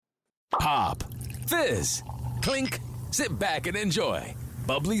Pop, fizz, clink, sit back and enjoy.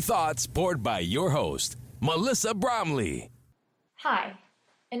 Bubbly thoughts poured by your host, Melissa Bromley. Hi,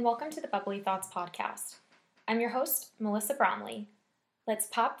 and welcome to the Bubbly Thoughts podcast. I'm your host, Melissa Bromley. Let's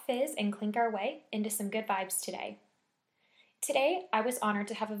pop, fizz, and clink our way into some good vibes today. Today, I was honored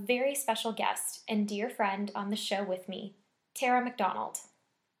to have a very special guest and dear friend on the show with me, Tara McDonald.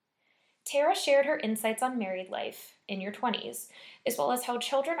 Tara shared her insights on married life in your 20s, as well as how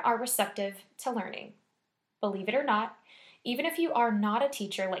children are receptive to learning. Believe it or not, even if you are not a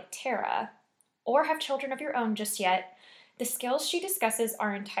teacher like Tara, or have children of your own just yet, the skills she discusses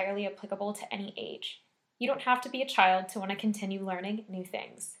are entirely applicable to any age. You don't have to be a child to want to continue learning new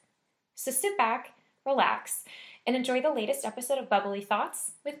things. So sit back, relax, and enjoy the latest episode of Bubbly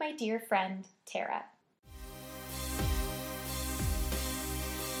Thoughts with my dear friend, Tara.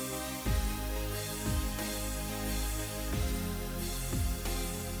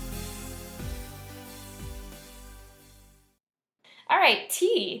 All right,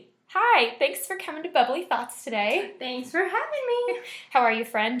 T. Hi, thanks for coming to Bubbly Thoughts today. Thanks for having me. How are you,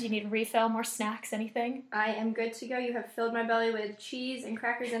 friend? Do you need a refill, more snacks, anything? I am good to go. You have filled my belly with cheese and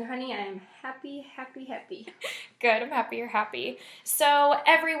crackers and honey. I am happy. Good, I'm happy you're happy. So,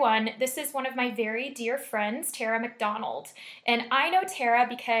 everyone, this is one of my very dear friends, Tara McDonald. And I know Tara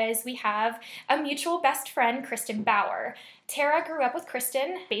because we have a mutual best friend, Kristen Bauer. Tara grew up with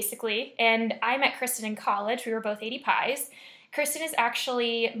Kristen, basically, and I met Kristen in college. We were both 80 pies. Kristen is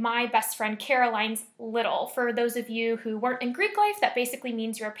actually my best friend Caroline's little. For those of you who weren't in Greek life, that basically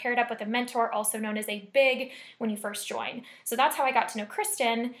means you're paired up with a mentor, also known as a big, when you first join. So that's how I got to know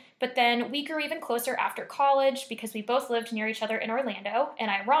Kristen, but then we grew even closer after college because we both lived near each other in Orlando,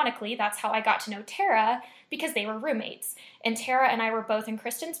 and ironically, that's how I got to know Tara because they were roommates. And Tara and I were both in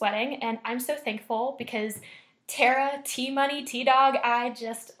Kristen's wedding, and I'm so thankful because Tara, T-Money, T-Dog, I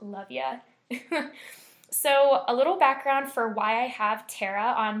just love ya. So a little background for why I have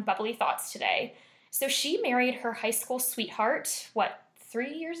Tara on Bubbly Thoughts today. So she married her high school sweetheart,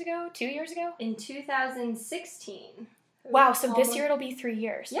 3 years ago? 2 years ago? In 2016. Wow, so this year it'll be 3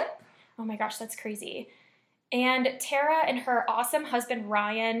 years. Yep. Oh my gosh, that's crazy. And Tara and her awesome husband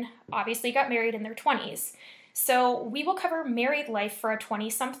Ryan obviously got married in their 20s. So we will cover married life for a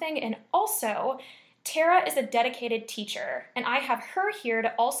 20-something, and also Tara is a dedicated teacher, and I have her here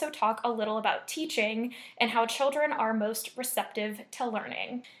to also talk a little about teaching and how children are most receptive to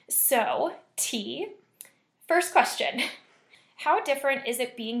learning. So, T, first question. How different is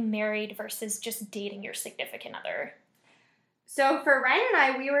it being married versus just dating your significant other? So for Ryan and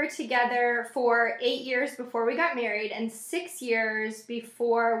I, we were together for 8 years before we got married and 6 years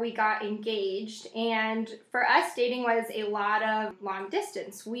before we got engaged. And for us, dating was a lot of long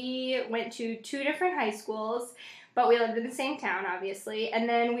distance. We went to 2 different high schools, but we lived in the same town, obviously. And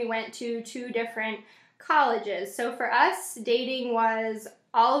then we went to 2 different colleges. So for us, dating was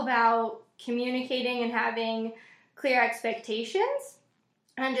all about communicating and having clear expectations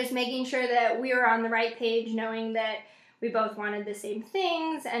and just making sure that we were on the right page, knowing that we both wanted the same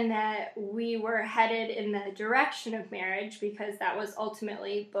things and that we were headed in the direction of marriage because that was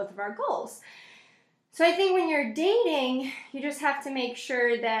ultimately both of our goals. So I think when you're dating, you just have to make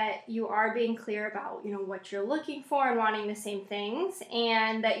sure that you are being clear about, what you're looking for and wanting the same things,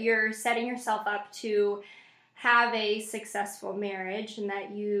 and that you're setting yourself up to have a successful marriage, and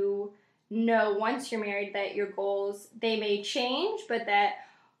that you know once you're married that your goals, they may change, but that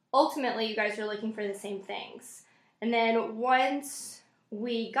ultimately you guys are looking for the same things. And then once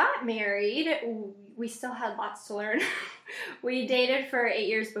we got married, we still had lots to learn. We dated for 8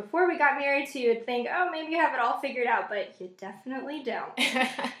 years before we got married, so you would think, oh, maybe you have it all figured out, but you definitely don't.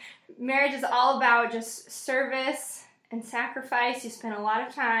 Marriage is all about just service and sacrifice. You spend a lot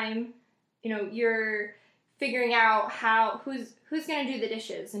of time, you're figuring out who's going to do the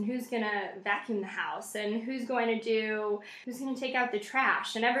dishes and who's going to vacuum the house and who's going to take out the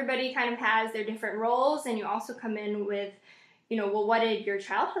trash. And everybody kind of has their different roles, and you also come in with, what did your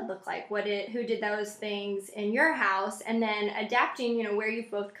childhood look like? Who did those things in your house? And then adapting, where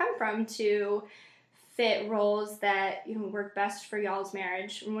you've both come from to fit roles that, work best for y'all's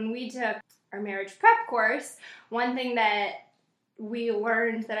marriage. And when we took our marriage prep course, one thing that we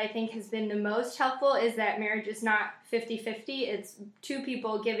learned that I think has been the most helpful is that marriage is not 50-50. It's 2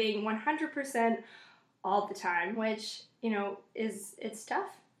 people giving 100% all the time, which, it's tough.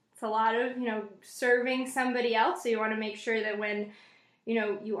 It's a lot of, serving somebody else. So you want to make sure that when,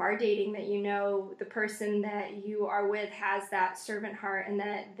 you are dating, that the person that you are with has that servant heart, and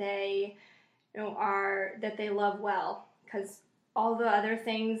that they, that they love well. Because all the other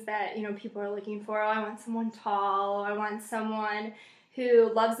things that, people are looking for, oh, I want someone tall, I want someone,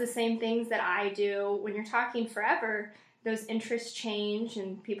 who loves the same things that I do. When you're talking forever, those interests change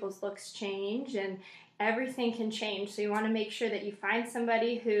and people's looks change and everything can change. So you want to make sure that you find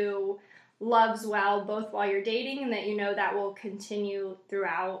somebody who loves well, both while you're dating and that you know that will continue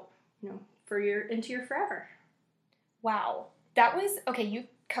throughout, into your forever. Wow. That was, okay, you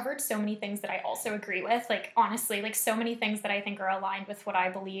covered so many things that I also agree with. Like, honestly, like so many things that I think are aligned with what I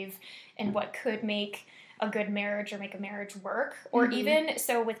believe and what could make a good marriage or make a marriage work. Or even,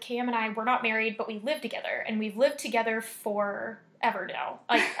 so with Cam and I, we're not married, but we live together. And we've lived together forever now.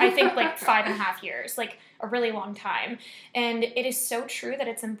 Like, I think like 5.5 years, like a really long time. And it is so true that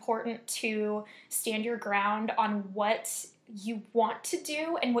it's important to stand your ground on what you want to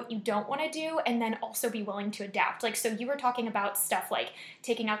do and what you don't want to do, and then also be willing to adapt. Like, so you were talking about stuff like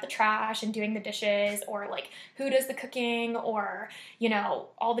taking out the trash and doing the dishes, or like who does the cooking, or,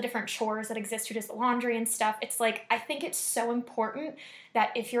 all the different chores that exist, who does the laundry and stuff. It's like, I think it's so important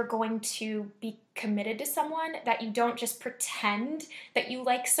that if you're going to be committed to someone, that you don't just pretend that you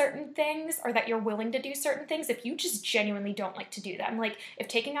like certain things or that you're willing to do certain things if you just genuinely don't like to do them. Like, if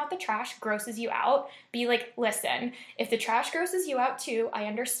taking out the trash grosses you out, be like, listen, if the trash grosses you out too, I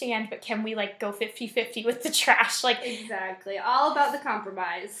understand, but can we like go 50-50 with the trash? Like, exactly. All about the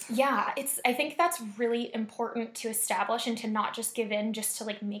compromise. Yeah, I think that's really important to establish, and to not just give in just to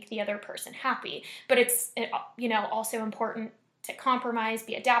like make the other person happy. But it's also important to compromise,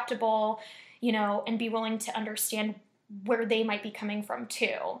 be adaptable, and be willing to understand where they might be coming from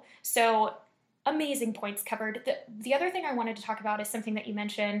too. So, amazing points covered. The other thing I wanted to talk about is something that you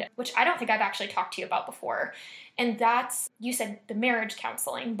mentioned, which I don't think I've actually talked to you about before. And that's, you said the marriage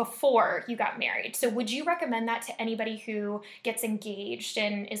counseling before you got married. So would you recommend that to anybody who gets engaged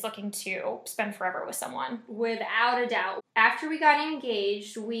and is looking to spend forever with someone? Without a doubt. After we got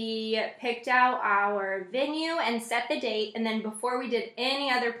engaged, we picked out our venue and set the date. And then before we did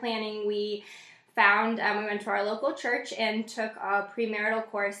any other planning, we went to our local church and took a premarital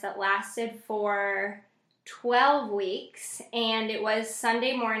course that lasted for 12 weeks. And it was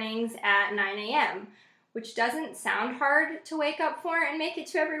Sunday mornings at 9 a.m., which doesn't sound hard to wake up for and make it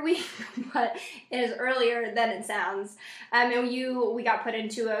to every week, but it is earlier than it sounds. And we got put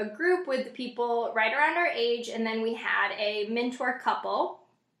into a group with people right around our age, and then we had a mentor couple.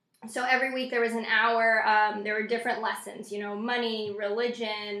 So every week there was an hour, there were different lessons, money,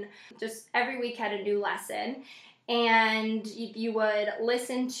 religion, just every week had a new lesson. And you would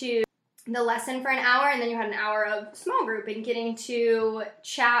listen to the lesson for an hour, and then you had an hour of small group and getting to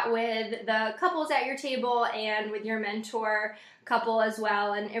chat with the couples at your table and with your mentor couple as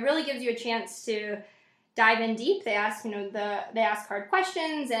well. And it really gives you a chance to dive in deep. They ask, they ask hard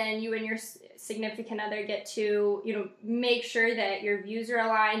questions, and you and your significant other get to, make sure that your views are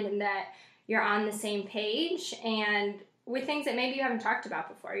aligned and that you're on the same page. And with things that maybe you haven't talked about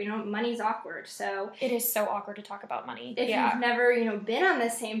before, money's awkward. So it is so awkward to talk about money. If you've never, been on the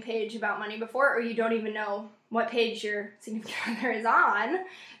same page about money before, or you don't even know what page your significant other is on,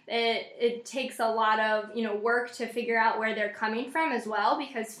 it takes a lot of, work to figure out where they're coming from as well,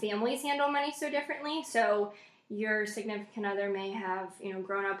 because families handle money so differently. So your significant other may have,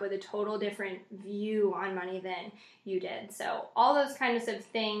 grown up with a total different view on money than you did. So all those kinds of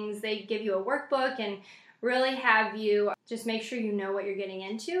things, they give you a workbook and really have you just make sure you know what you're getting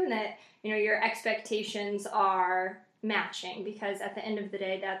into, and that, your expectations are matching, because at the end of the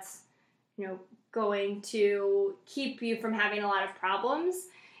day, that's, going to keep you from having a lot of problems.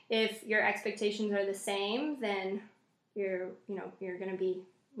 If your expectations are the same, then you're going to be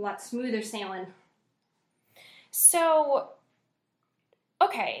a lot smoother sailing. So,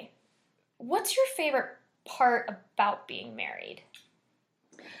 okay, what's your favorite part about being married?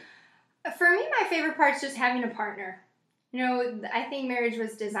 For me, my favorite part is just having a partner. I think marriage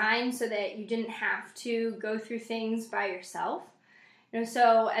was designed so that you didn't have to go through things by yourself.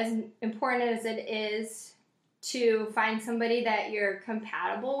 So as important as it is to find somebody that you're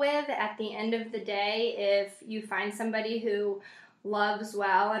compatible with, at the end of the day, if you find somebody who loves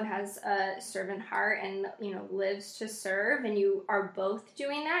well and has a servant heart and, lives to serve, and you are both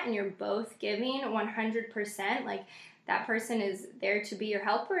doing that and you're both giving 100%, like, that person is there to be your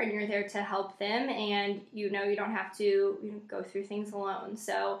helper and you're there to help them, and you don't have to go through things alone.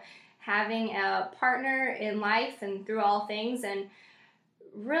 So having a partner in life and through all things, and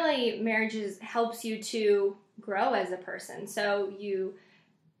really marriages helps you to grow as a person. So you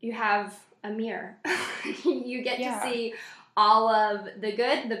have a mirror. You get to see all of the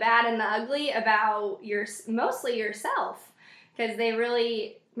good, the bad, and the ugly about mostly yourself, because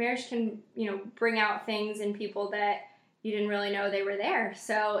marriage can, bring out things in people that you didn't really know they were there.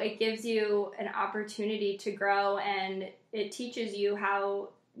 So it gives you an opportunity to grow and it teaches you how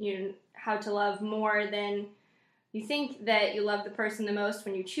to love more than you think that you love the person the most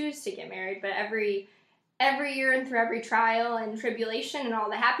when you choose to get married. But every year and through every trial and tribulation and all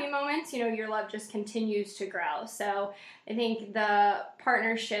the happy moments, your love just continues to grow. So I think the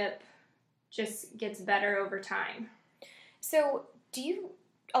partnership just gets better over time. So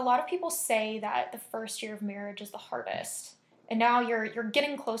a lot of people say that the first year of marriage is the hardest. And now you're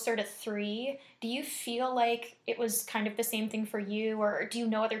getting closer to 3. Do you feel like it was kind of the same thing for you? Or do you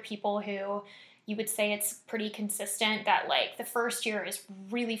know other people who you would say it's pretty consistent that like the first year is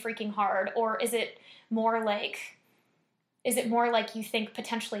really freaking hard? Or is it more like you think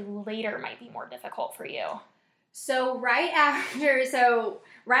potentially later might be more difficult for you? So Ryan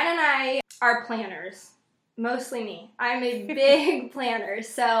and I are planners. Mostly me. I'm a big planner.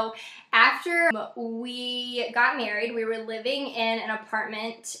 So after we got married, we were living in an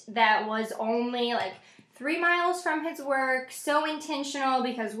apartment that was only like 3 miles from his work. So intentional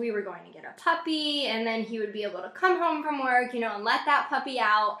because we were going to get a puppy and then he would be able to come home from work, and let that puppy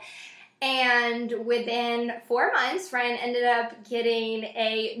out. And within 4 months, Ryan ended up getting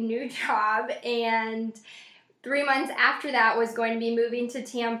a new job, and 3 months after that was going to be moving to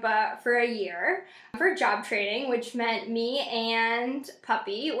Tampa for a year for job training, which meant me and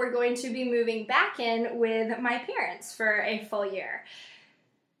puppy were going to be moving back in with my parents for a full year.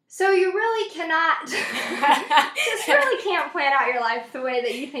 So you really cannot, just really can't plan out your life the way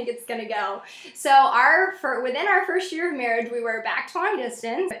that you think it's going to go. So within our first year of marriage, we were back to long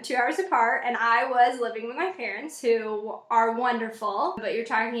distance, 2 hours apart, and I was living with my parents, who are wonderful. But you're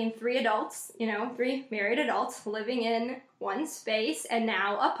talking 3 adults, 3 married adults living in one space, and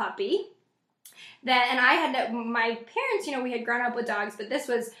now a puppy. And my parents, we had grown up with dogs, but this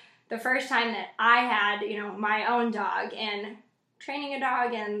was the first time that I had, my own dog, and training a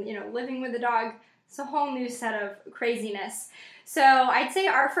dog and, living with a dog, it's a whole new set of craziness. So I'd say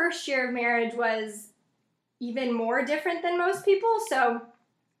our first year of marriage was even more different than most people. So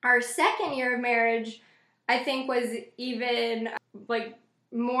our second year of marriage, I think, was even like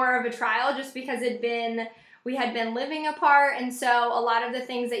more of a trial, just because we had been living apart. And so a lot of the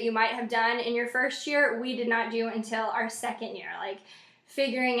things that you might have done in your first year, we did not do until our second year. Like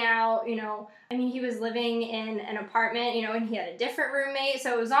figuring out, he was living in an apartment, and he had a different roommate.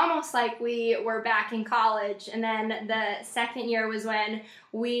 So it was almost like we were back in college. And then the second year was when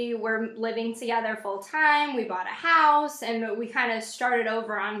we were living together full time. We bought a house, and we kind of started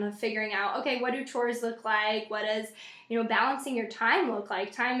over on the figuring out, okay, what do chores look like? What does, balancing your time look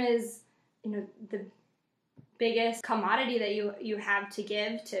like? Time is, the biggest commodity that you have to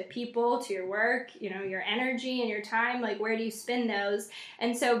give to people, to your work, your energy and your time. Like, where do you spend those?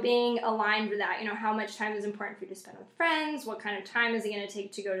 And so being aligned with that, how much time is important for you to spend with friends? What kind of time is it going to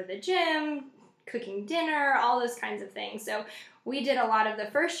take to go to the gym, cooking dinner, all those kinds of things. So we did a lot of the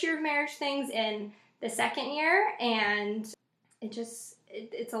first year of marriage things in the second year, and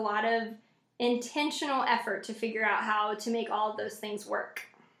it's a lot of intentional effort to figure out how to make all of those things work.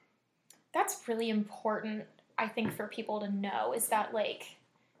 That's really important, I think, for people to know, is that like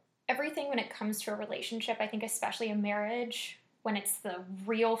everything when it comes to a relationship, I think especially a marriage, when it's the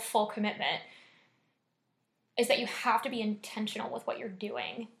real full commitment, is that you have to be intentional with what you're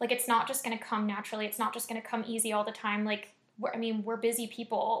doing. Like, it's not just going to come naturally. It's not just going to come easy all the time. Like, we're busy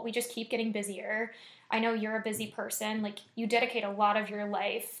people. We just keep getting busier. I know you're a busy person. Like, you dedicate a lot of your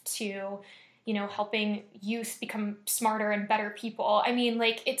life to, helping youth become smarter and better people.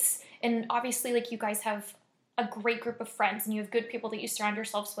 And obviously, like, you guys have a great group of friends, and you have good people that you surround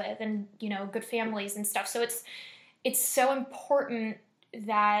yourselves with, and, good families and stuff. So it's so important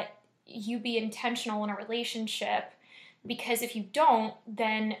that you be intentional in a relationship, because if you don't,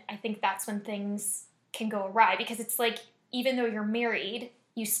 then I think that's when things can go awry, because it's like, even though you're married,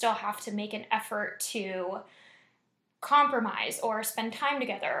 you still have to make an effort to compromise or spend time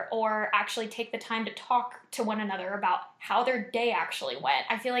together or actually take the time to talk to one another about how their day actually went.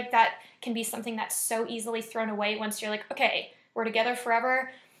 I feel like that can be something that's so easily thrown away once you're like, okay, we're together forever,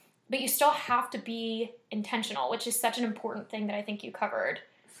 but you still have to be intentional, which is such an important thing that I think you covered.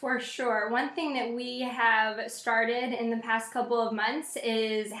 For sure. One thing that we have started in the past couple of months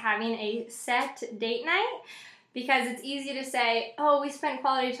is having a set date night. Because it's easy to say, oh, we spent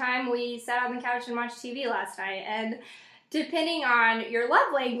quality time, we sat on the couch and watched TV last night. And depending on your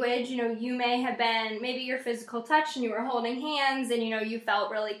love language, you may have been maybe your physical touch and you were holding hands and, you felt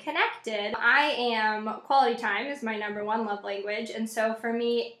really connected. Quality time is my number one love language. And so for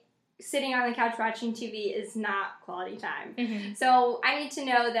me, sitting on the couch watching TV is not quality time. Mm-hmm. So I need to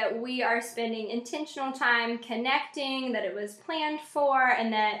know that we are spending intentional time connecting, that it was planned for,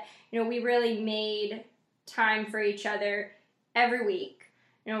 and that, we really made time for each other every week,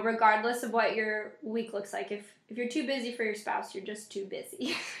 you know, regardless of what your week looks like. If you're too busy for your spouse, you're just too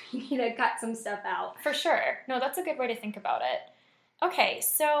busy. You need to cut some stuff out. For sure. No, that's a good way to think about it. Okay,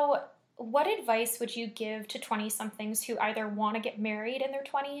 so what advice would you give to 20-somethings who either want to get married in their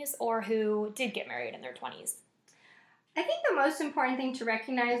 20s or who did get married in their 20s? I think the most important thing to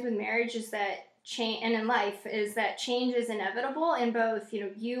recognize with marriage is that and in life is that change is inevitable in both, you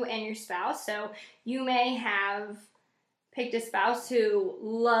know, you and your spouse. So you may have picked a spouse who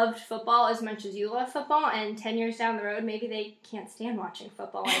loved football as much as you love football, and 10 years down the road, maybe they can't stand watching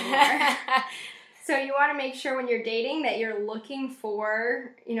football anymore. So you want to make sure when you're dating that you're looking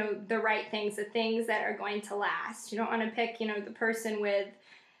for, you know, the right things, the things that are going to last. You don't want to pick, you know, the person with,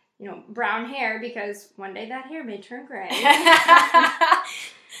 you know, brown hair, because one day that hair may turn gray.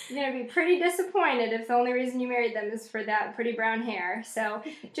 You're going to be pretty disappointed if the only reason you married them is for that pretty brown hair. So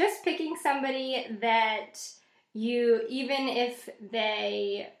just picking somebody that you, even if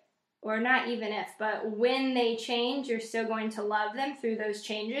they, or not even if, but when they change, you're still going to love them through those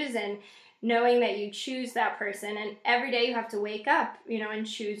changes, and knowing that you choose that person. And every day you have to wake up, you know, and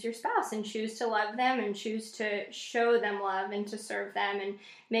choose your spouse and choose to love them and choose to show them love and to serve them, and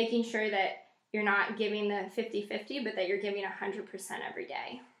making sure that you're not giving the 50-50, but that you're giving 100% every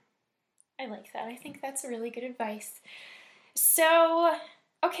day. I like that. I think that's really good advice. So,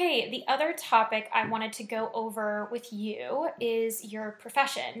 okay, the other topic I wanted to go over with you is your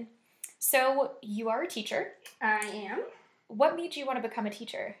profession. So, you are a teacher. I am. What made you want to become a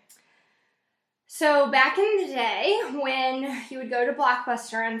teacher? So back in the day when you would go to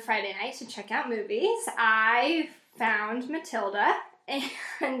Blockbuster on Friday night to check out movies, I found Matilda,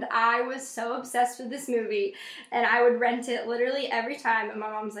 and I was so obsessed with this movie, and I would rent it literally every time, and my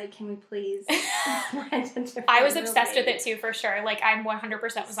mom's like, can we please rent a different I was obsessed with it too, for sure. Like, I'm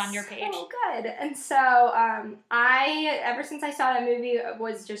 100% was on your page. So good. And so I, ever since I saw that movie,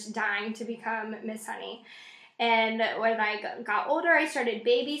 was just dying to become Miss Honey. And when I got older, I started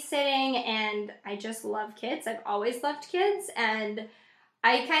babysitting, and I just love kids. I've always loved kids, and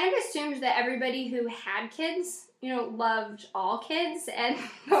I kind of assumed that everybody who had kids, you know, loved all kids. And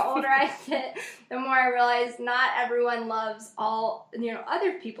the older I get, the more I realize not everyone loves all, you know,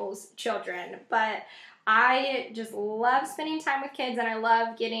 other people's children. But I just love spending time with kids, and I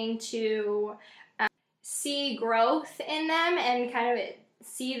love getting to see growth in them and kind of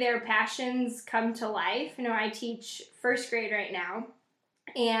see their passions come to life. You know, I teach first grade right now,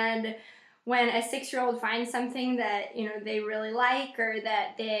 and when a 6-year-old finds something that, you know, they really like or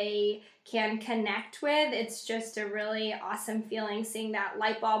that they can connect with, it's just a really awesome feeling seeing that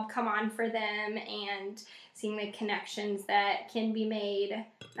light bulb come on for them and seeing the connections that can be made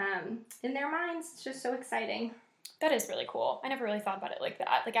in their minds. It's just so exciting. That is really cool. I never really thought about it like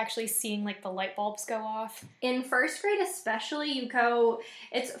that. Like, actually seeing, like, the light bulbs go off. In first grade especially,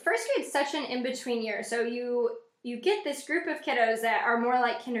 first grade's such an in-between year. So you get this group of kiddos that are more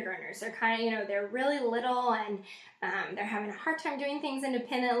like kindergartners. They're kind of, you know, they're really little, and they're having a hard time doing things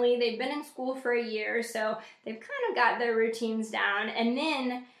independently. They've been in school for a year, so they've kind of got their routines down. And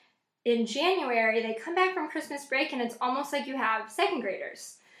then in January, they come back from Christmas break, and it's almost like you have second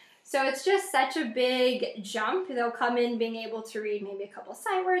graders. So it's just such a big jump. They'll come in being able to read maybe a couple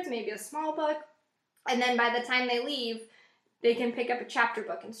sight words, maybe a small book, and then by the time they leave, they can pick up a chapter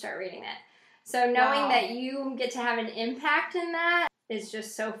book and start reading it. So knowing that you get to have an impact in that is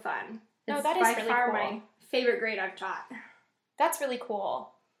just so fun. No, that is really cool. By far my favorite grade I've taught. That's really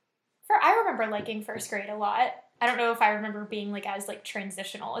cool. I remember liking first grade a lot. I don't know if I remember being, like, as, like,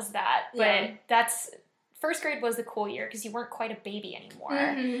 transitional as that, but first grade was the cool year because you weren't quite a baby anymore.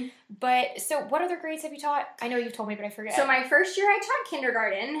 Mm-hmm. But, so what other grades have you taught? I know you've told me, but I forget. So my first year I taught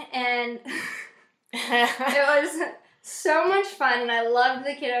kindergarten, and it was so much fun, and I loved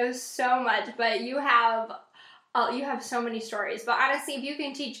the kiddos so much, but you have so many stories. But honestly, if you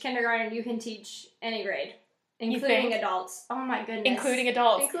can teach kindergarten, you can teach any grade, including adults. Oh my goodness. Including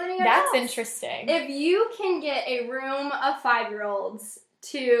adults. That's interesting. If you can get a room of 5-year-olds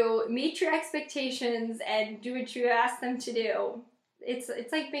to meet your expectations and do what you ask them to do, it's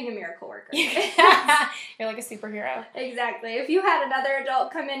like being a miracle worker. You're like a superhero. Exactly. If you had another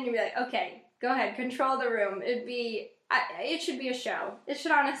adult come in, you'd be like, okay, go ahead, control the room. It should be a show. It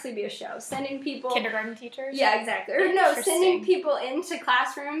should honestly be a show. Sending people... Kindergarten teachers? Yeah, exactly. Or no, sending people into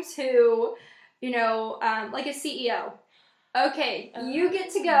classrooms who, you know, like a CEO. Okay, you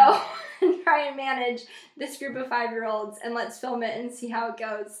get to go and try and manage this group of 5-year-olds, and let's film it and see how it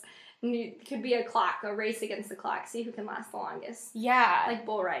goes. And it could be a race against the clock, see who can last the longest. Yeah. Like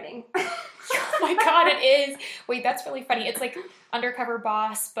bull riding. Oh my god, it is. Wait, that's really funny. It's like Undercover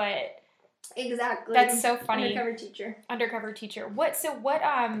Boss, but Exactly. That's so funny. Undercover teacher. What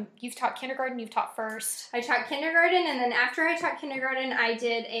you've taught kindergarten, you've taught first. I taught kindergarten, and then after I taught kindergarten, I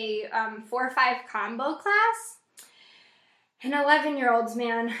did a 4-5 combo class. And 11-year-olds,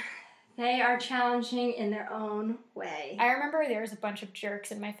 man, they are challenging in their own way. I remember there was a bunch of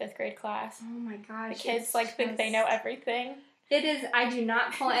jerks in my 5th grade class. Oh my gosh. The kids think they know everything. It is, I do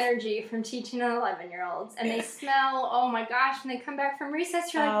not pull energy from teaching 11-year-olds. And they smell, oh my gosh, when they come back from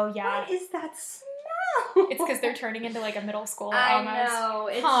recess, you're like, what is that smell? It's because they're turning into like a middle schooler I almost. know,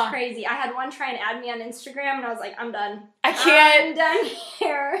 it's crazy. I had one try and add me on Instagram, and I was like, I'm done. I can't. I'm done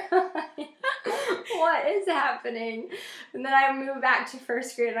here. What is happening? And then I moved back to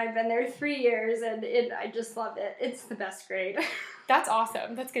 1st grade, and I've been there 3 years, and I just love it. It's the best grade. That's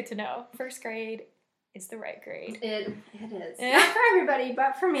awesome. That's good to know. 1st grade is the right grade. It is. Not for everybody,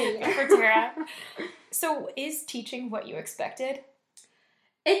 but for me. For Tara. So is teaching what you expected?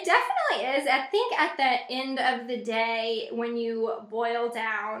 It definitely is. I think at the end of the day, when you boil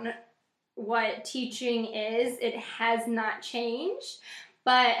down what teaching is, it has not changed.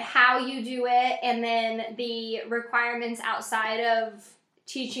 But how you do it, and then the requirements outside of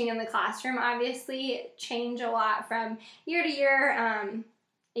teaching in the classroom obviously change a lot from year to year,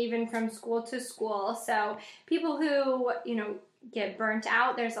 even from school to school. So people who, get burnt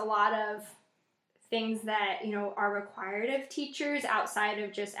out, there's a lot of things that, are required of teachers outside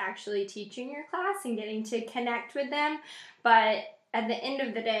of just actually teaching your class and getting to connect with them. But at the end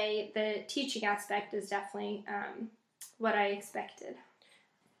of the day, the teaching aspect is definitely what I expected.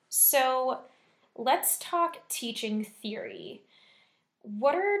 So let's talk teaching theory.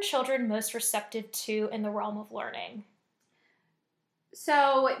 What are children most receptive to in the realm of learning?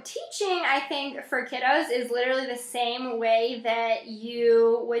 So teaching, I think, for kiddos is literally the same way that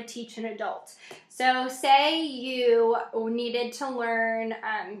you would teach an adult. So say you needed to learn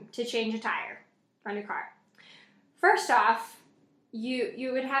to change a tire on your car. First off,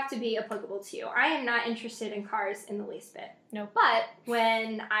 you would have to be applicable to you. I am not interested in cars in the least bit. No. But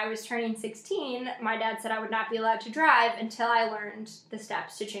when I was turning 16, my dad said I would not be allowed to drive until I learned the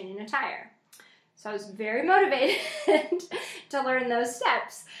steps to changing a tire. So I was very motivated to learn those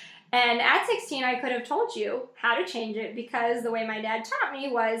steps. And at 16, I could have told you how to change it because the way my dad taught me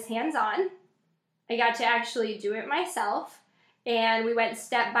was hands-on. I got to actually do it myself. And we went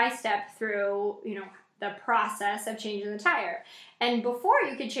step by step through, the process of changing the tire. And before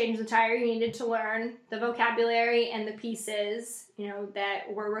you could change the tire, you needed to learn the vocabulary and the pieces, that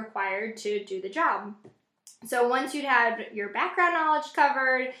were required to do the job. So once you'd had your background knowledge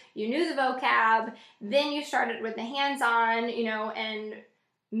covered, you knew the vocab, then you started with the hands-on,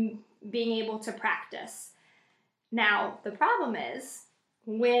 and being able to practice. Now, the problem is,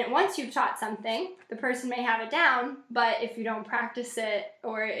 once you've taught something, the person may have it down, but if you don't practice it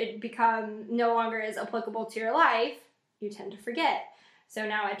or it no longer is applicable to your life, you tend to forget. So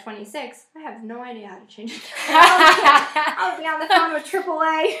now at 26, I have no idea how to change it. I'll be on the phone with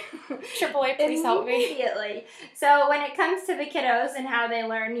AAA. AAA, please help me. Immediately. So when it comes to the kiddos and how they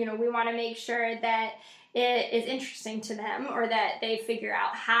learn, we want to make sure that it is interesting to them, or that they figure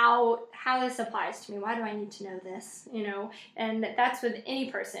out how this applies to me. Why do I need to know this? And that's with any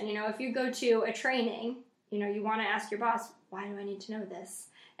person. If you go to a training, you want to ask your boss, why do I need to know this?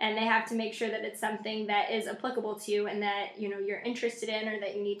 And they have to make sure that it's something that is applicable to you and that, you're interested in or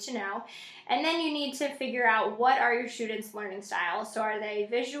that you need to know. And then you need to figure out, what are your students' learning styles? So are they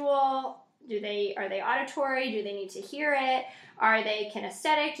visual? Are they auditory? Do they need to hear it? Are they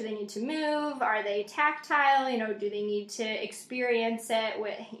kinesthetic? Do they need to move? Are they tactile? Do they need to experience it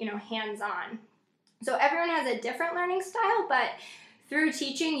with, hands-on? So everyone has a different learning style, but through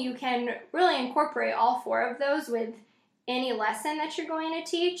teaching, you can really incorporate all 4 of those with any lesson that you're going to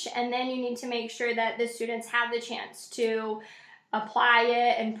teach, and then you need to make sure that the students have the chance to apply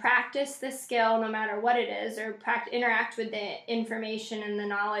it and practice the skill no matter what it is, or interact with the information and the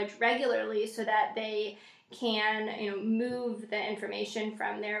knowledge regularly so that they can, move the information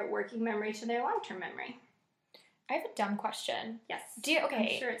from their working memory to their long-term memory. I have a dumb question. Yes.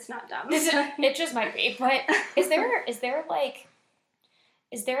 Okay. I'm sure it's not dumb. It just might be, but is there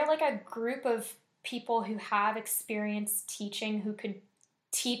a group of people who have experience teaching who could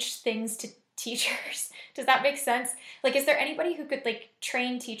teach things to teachers? Does that make sense? Is there anybody who could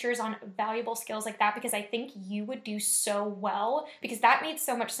train teachers on valuable skills like that? Because I think you would do so well, because that made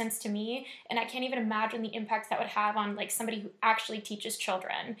so much sense to me, and I can't even imagine the impact that would have on somebody who actually teaches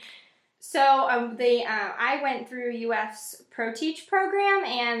children. So I went through UF's Pro Teach program,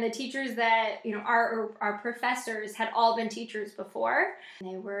 and the teachers that our professors had all been teachers before.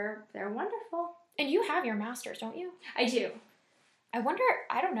 They're wonderful. And you have your master's, don't you? I do. I wonder,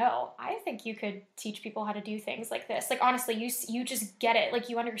 I don't know. I think you could teach people how to do things like this. Like, honestly, you just get it. Like,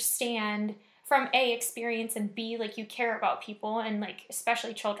 you understand from A, experience, and B, like, you care about people and, like,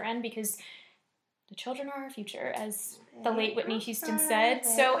 especially children, because the children are our future, as the late Whitney Houston said.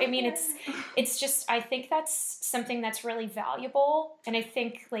 So, I mean, it's just, I think that's something that's really valuable. And I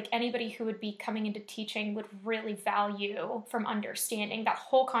think, like, anybody who would be coming into teaching would really value from understanding that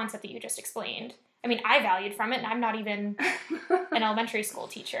whole concept that you just explained. I mean, I valued from it, and I'm not even an elementary school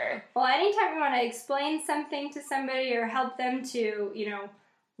teacher. Well, anytime you want to explain something to somebody or help them to,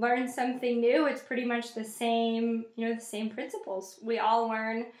 learn something new, it's pretty much the same, the same principles. We all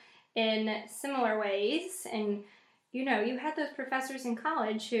learn in similar ways. And, you had those professors in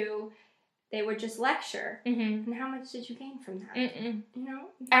college who they would just lecture. Mm-hmm. And how much did you gain from that? Mm-mm.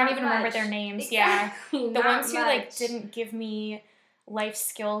 I don't even remember their names. Exactly. Yeah. The ones who, like, didn't give me life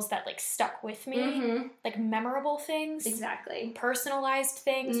skills that, like, stuck with me, mm-hmm. like memorable things, exactly, personalized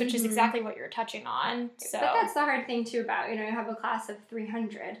things, mm-hmm. which is exactly what you're touching on. So, but that's the hard thing too about you have a class of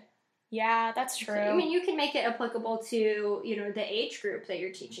 300. Yeah, that's true. So, you can make it applicable to the age group that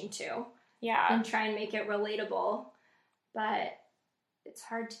you're teaching to. Yeah, and try and make it relatable, but it's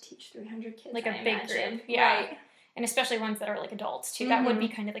hard to teach 300 kids, like a big group, yeah. Right. And especially ones that are like adults too. Mm-hmm. That would be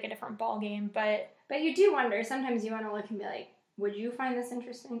kind of like a different ball game, but you do wonder. Sometimes you want to look and be like, would you find this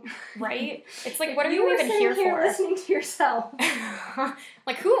interesting? Right? It's like, what are you even here for? Listening to yourself.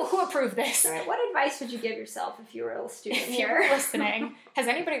 Like, who approved this? Right. What advice would you give yourself if you were a student here? If you were listening. Has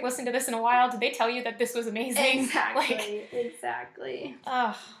anybody listened to this in a while? Did they tell you that this was amazing? Exactly. Exactly.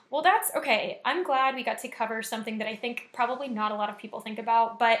 Well, that's okay. I'm glad we got to cover something that I think probably not a lot of people think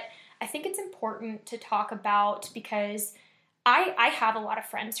about, but I think it's important to talk about because I have a lot of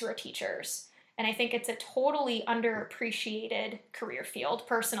friends who are teachers. And I think it's a totally underappreciated career field,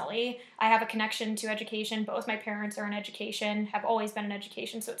 personally. I have a connection to education. Both my parents are in education, have always been in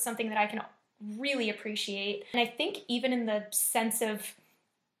education, so it's something that I can really appreciate. And I think even in the sense of,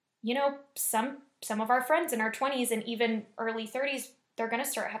 some of our friends in our 20s and even early 30s, they're going to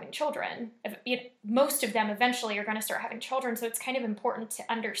start having children. Most of them eventually are going to start having children, so it's kind of important to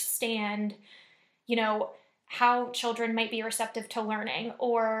understand, how children might be receptive to learning,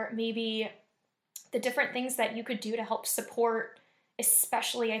 or maybe the different things that you could do to help support,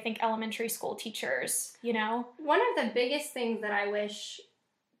 especially, I think, elementary school teachers, One of the biggest things that I wish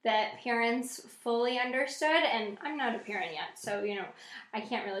that parents fully understood, and I'm not a parent yet, so, I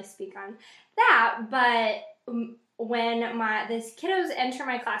can't really speak on that, but when these kiddos enter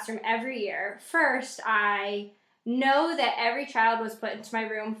my classroom every year, first, I know that every child was put into my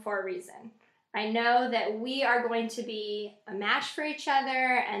room for a reason. I know that we are going to be a match for each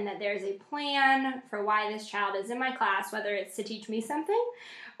other and that there's a plan for why this child is in my class, whether it's to teach me something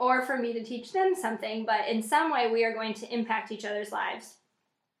or for me to teach them something, but in some way we are going to impact each other's lives.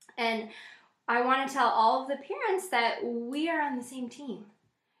 And I want to tell all of the parents that we are on the same team.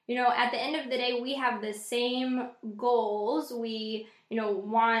 At the end of the day, we have the same goals. We,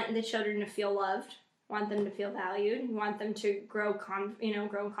 want the children to feel loved. Want them to feel valued, you want them to grow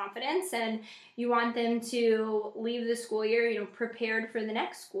confidence, and you want them to leave the school year, prepared for the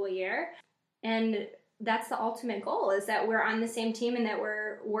next school year. And that's the ultimate goal, is that we're on the same team and that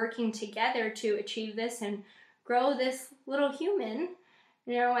we're working together to achieve this and grow this little human,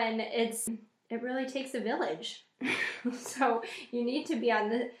 and it really takes a village. So you need to be on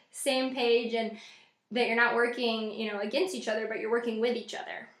the same page, and that you're not working, against each other, but you're working with each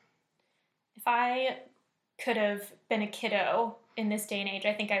other. If I could have been a kiddo in this day and age,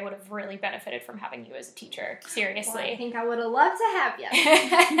 I think I would have really benefited from having you as a teacher. Seriously. Well, I think I would have loved to have you.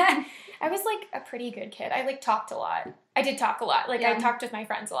 I was like a pretty good kid. I talked a lot. I did talk a lot. I talked with my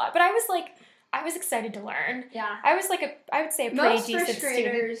friends a lot. But I was excited to learn. Yeah. I was I would say a pretty decent student. Most first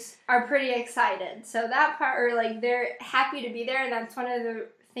graders are pretty excited. So that part, or they're happy to be there. And that's one of the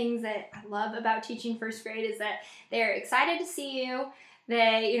things that I love about teaching first grade, is that they're excited to see you.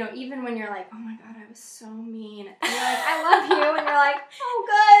 They, even when you're like, oh my God, I was so mean. And you're like, I love you. And you're like, oh,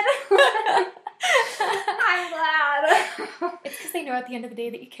 good. I'm glad. It's because they know at the end of the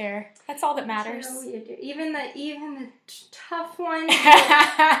day that you care. That's all that matters. I know you do. Even the tough ones,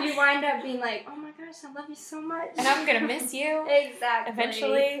 you wind up being like, oh my gosh, I love you so much. And I'm going to miss you. Exactly.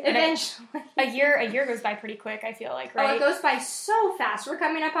 Eventually. A year goes by pretty quick, I feel like, right? Oh, it goes by so fast. We're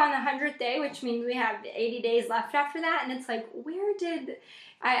coming up on the 100th day, which means we have 80 days left after that. And it's like,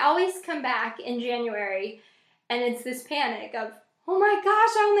 I always come back in January, and it's this panic of, oh my gosh,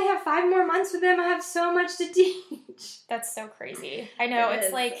 I only have 5 more months with them. I have so much to teach. That's so crazy. I know.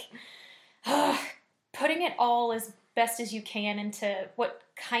 It's like putting it all as best as you can into what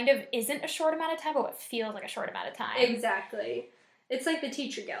kind of isn't a short amount of time, but what feels like a short amount of time. Exactly. It's like the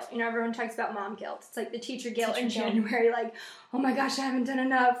teacher guilt. You know, everyone talks about mom guilt. It's like the teacher guilt in guilt. January, like, oh my gosh, I haven't done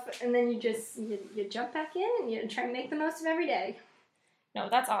enough. And then you jump back in and you try and make the most of every day. No,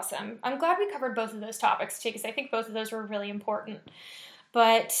 that's awesome. I'm glad we covered both of those topics too, because I think both of those were really important.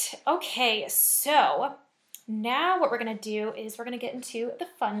 But, okay, so now what we're going to do is we're going to get into the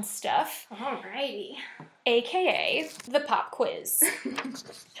fun stuff. Alrighty. AKA the pop quiz.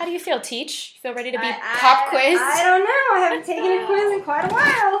 How do you feel, Teach? You feel ready to be pop quizzed? I don't know. I haven't taken a quiz in quite a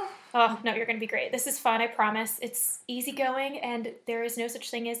while. Oh, no, you're going to be great. This is fun, I promise. It's easygoing, and there is no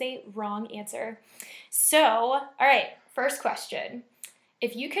such thing as a wrong answer. So, all right, first question.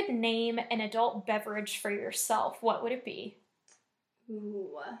 If you could name an adult beverage for yourself, what would it be?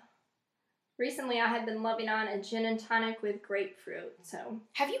 Ooh. Recently, I have been loving on a gin and tonic with grapefruit. So,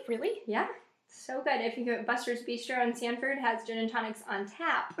 Have you really? yeah, so good. If you go to Buster's Bistro in Sanford, it has gin and tonics on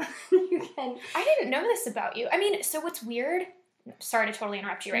tap. You can. I didn't know this about you. I mean, so what's weird? Sorry to totally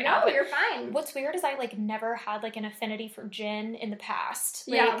interrupt you right now. No, But you're fine. what's weird is I never had an affinity for gin in the past.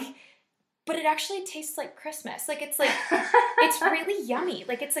 Yeah. But it actually tastes like Christmas. It's it's really yummy.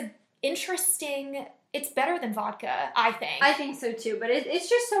 It's a interesting. It's better than vodka, I think. I think so too, but it's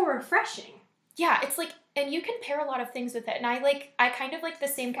just so refreshing. Yeah, it's and you can pair a lot of things with it. And I kind of like the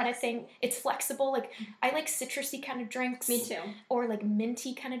same kind of thing. It's flexible. I like citrusy kind of drinks. Me too. Or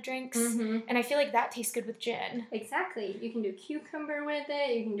minty kind of drinks. Mm-hmm. And I feel like that tastes good with gin. Exactly. You can do cucumber with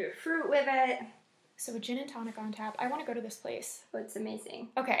it. You can do fruit with it. So a gin and tonic on tap. I want to go to this place. Oh, it's amazing.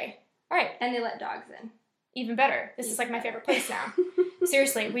 Okay. All right. And they let dogs in. Even better. This is my favorite place now.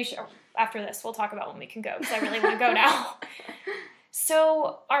 Seriously, we should. After this, we'll talk about when we can go because I really want to go now.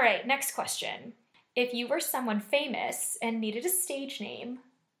 So, all right, next question. If you were someone famous and needed a stage name,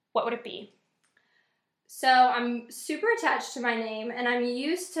 what would it be? So I'm super attached to my name, and I'm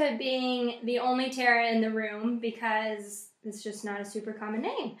used to being the only Tara in the room because it's just not a super common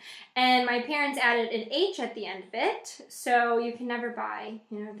name. And my parents added an H at the end of it, so you can never buy,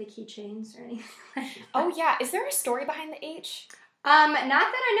 the keychains or anything like that. Oh, yeah. Is there a story behind the H? Not that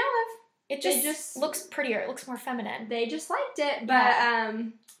I know of. It just looks prettier. It looks more feminine. They just liked it, but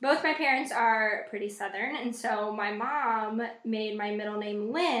both my parents are pretty Southern, and so my mom made my middle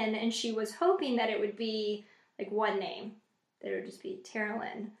name Lynn, and she was hoping that it would be one name, that it would just be Tara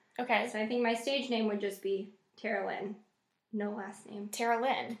Lynn. Okay. So I think my stage name would just be Tara Lynn. No last name. Tara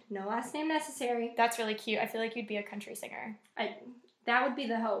Lynn. No last name necessary. That's really cute. I feel like you'd be a country singer. That would be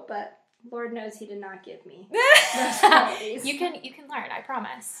the hope, but Lord knows he did not give me those qualities. You can learn, I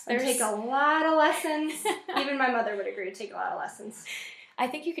promise. I take a lot of lessons. Even my mother would agree to take a lot of lessons. I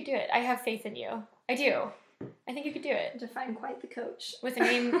think you could do it. I have faith in you. I do. I think you could do it. To find quite the coach. With a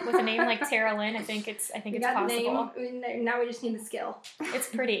name like Tara Lynn, I think it's possible. Now we just need the skill. It's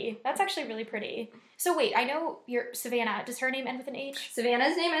pretty. That's actually really pretty. So wait, I know you're Savannah. Does her name end with an H?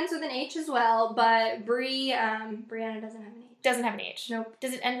 Savannah's name ends with an H as well, but Brianna doesn't have an H. Doesn't have an H. Nope.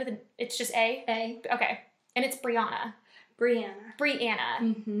 Does it end with it's just A? A. Okay. And it's Brianna. Brianna.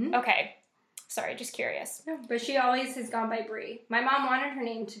 Mm-hmm. Okay. Sorry, just curious. No, but she always has gone by Bree. My mom wanted her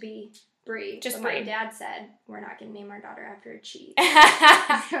name to be Bree. Just but Bree. My dad said, we're not going to name our daughter after a cheese.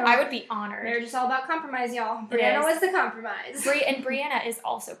 I would be honored. They're just all about compromise, y'all. Brianna was the compromise. Bree and Brianna is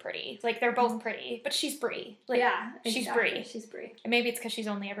also pretty. They're both pretty, but she's Bree. Yeah, exactly. She's Bree. She's Bree. And maybe it's because she's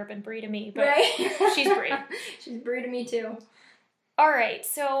only ever been Bree to me, but right? She's Bree. She's Bree to me too. All right,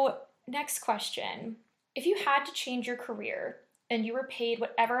 so next question. If you had to change your career and you were paid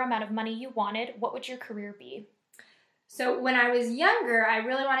whatever amount of money you wanted, what would your career be? So when I was younger, I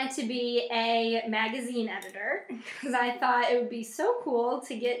really wanted to be a magazine editor because I thought it would be so cool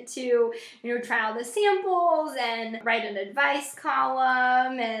to get to, try all the samples and write an advice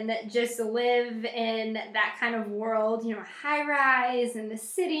column and just live in that kind of world, high rise in the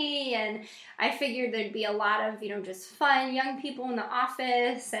city. And I figured there'd be a lot of, just fun young people in the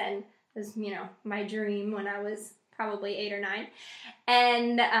office, and it was, my dream when I was probably 8 or 9.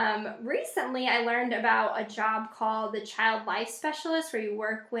 And recently I learned about a job called the Child Life Specialist, where you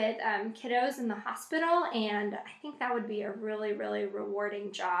work with kiddos in the hospital, and I think that would be a really, really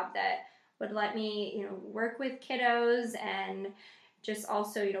rewarding job that would let me, work with kiddos and just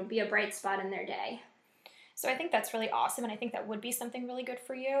also, be a bright spot in their day. So I think that's really awesome, and I think that would be something really good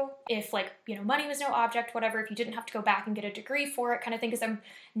for you if, money was no object, whatever, if you didn't have to go back and get a degree for it kind of thing, because I'm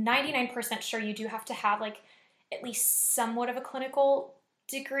 99% sure you do have to have, at least somewhat of a clinical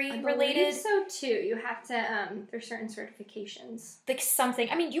degree related. I believe so too. You have to, there's certain certifications. Something,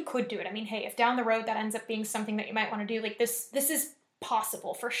 you could do it. Hey, if down the road that ends up being something that you might want to do, this is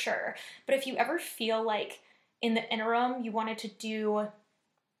possible for sure. But if you ever feel in the interim you wanted to do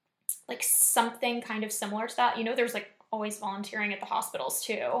something kind of similar to that, there's always volunteering at the hospitals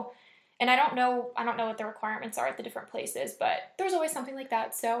too. And I don't know what the requirements are at the different places, but there's always something like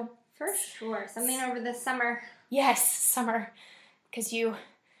that. So for sure, something over the summer. Yes, summer, because you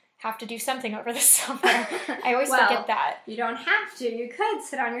have to do something over the summer. I always forget that. You don't have to. You could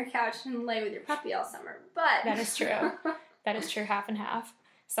sit on your couch and lay with your puppy all summer, but that is true. That is true, half and half,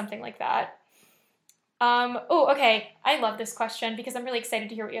 something like that. Okay. I love this question because I'm really excited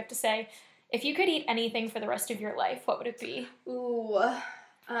to hear what you have to say. If you could eat anything for the rest of your life, what would it be?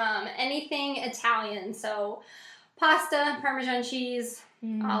 Anything Italian. So pasta, Parmesan cheese,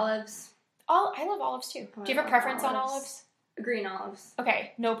 olives. I love olives too. Do you have a preference on olives? Green olives.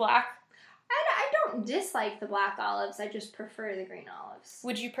 Okay, no black? I don't dislike the black olives. I just prefer the green olives.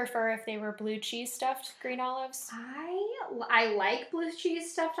 Would you prefer if they were blue cheese stuffed green olives? I like blue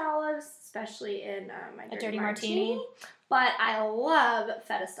cheese stuffed olives, especially in my dirty martini. But I love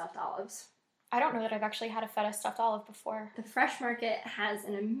feta stuffed olives. I don't know that I've actually had a feta stuffed olive before. The Fresh Market has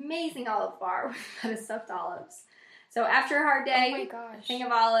an amazing olive bar with feta stuffed olives. So after a hard day, oh my gosh, thing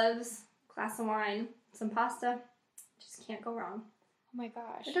of olives, glass of wine, some pasta, just can't go wrong. Oh my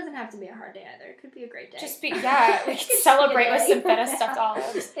gosh. It doesn't have to be a hard day either. It could be a great day. We can celebrate with some feta stuffed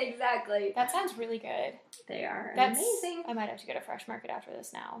olives. Exactly. That sounds really good. They are amazing. I might have to go to Fresh Market after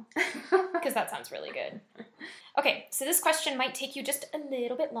this now. Because that sounds really good. Okay, so this question might take you just a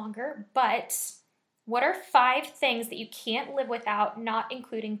little bit longer, but what are 5 things that you can't live without, not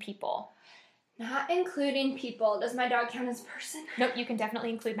including people? Not including people. Does my dog count as a person? Nope, you can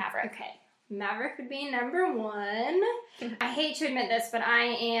definitely include Maverick. Okay. Maverick would be number 1. I hate to admit this, but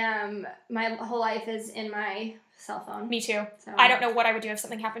my whole life is in my cell phone. Me too. So, I don't know what I would do if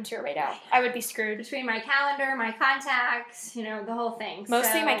something happened to her right now. I would be screwed. Between my calendar, my contacts, the whole thing.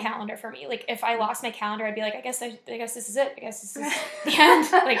 Mostly my calendar for me. Like, if I lost my calendar, I'd be like, I guess this is it. I guess this is the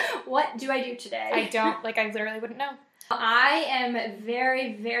end. Like, what do I do today? I literally wouldn't know. I am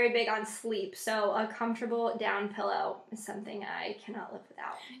very, very big on sleep, so a comfortable down pillow is something I cannot live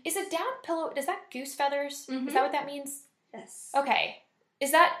without. Is a down pillow, does that goose feathers? Mm-hmm. Is that what that means? Yes. Okay.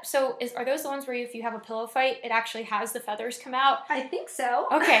 Are those the ones where if you have a pillow fight, it actually has the feathers come out? I think so.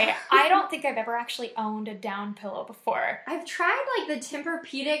 Okay. I don't think I've ever actually owned a down pillow before. I've tried the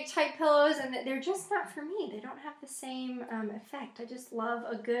Tempur-Pedic type pillows, and they're just not for me. They don't have the same effect. I just love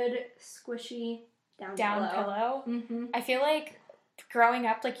a good squishy down pillow. Mm-hmm. I feel like growing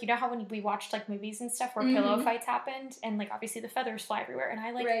up, you know how when we watched movies and stuff where pillow fights happened, and obviously the feathers fly everywhere, and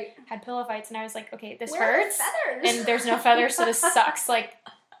I had pillow fights, and I was like, okay, this hurts, and there's no feathers, so this sucks.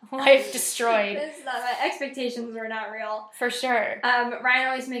 Life destroyed. My expectations were not real. For sure. Ryan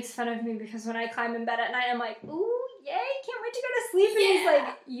always makes fun of me because when I climb in bed at night, I'm like, ooh, yay, can't wait to go to sleep. And he's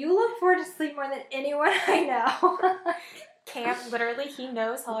like, you look forward to sleep more than anyone I know. Camp, literally, he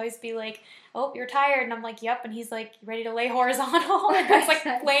knows. He'll always be like, oh, you're tired. And I'm like, yep. And he's like, you ready to lay horizontal? And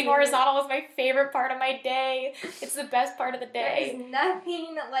it's laying horizontal is my favorite part of my day. It's the best part of the day. There's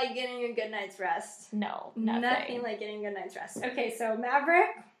nothing like getting a good night's rest. No, nothing like getting a good night's rest. Okay, so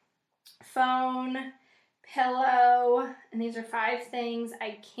Maverick, phone, pillow, and these are 5 things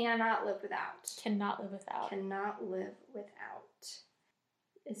I cannot live without. Cannot live without. Cannot live without.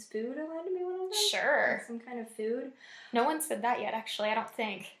 Is food allowed to be one of them? Sure. Some kind of food? No one said that yet, actually. I don't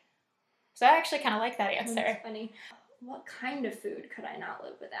think. So I actually kind of like that answer. That's funny. What kind of food could I not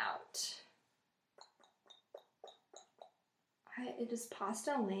live without? Is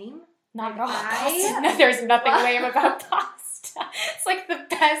pasta lame? Not at all. Pasta. No, there's nothing lame about pasta. It's the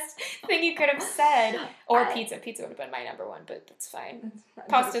best thing you could have said. Or pizza. Pizza would have been my number 1, but that's fine.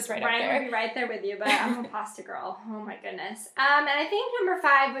 Pasta's right up there. Ryan would be right there with you, but I'm a pasta girl. Oh my goodness. And I think number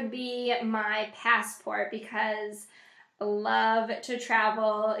 5 would be my passport, because I love to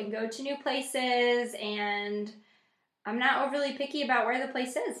travel and go to new places, and I'm not overly picky about where the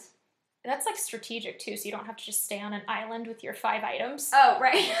place is. That's strategic too, so you don't have to just stay on an island with your 5 items. Oh,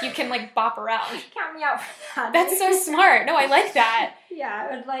 right. You can bop around. Count me out for that. That's so smart. No, I like that.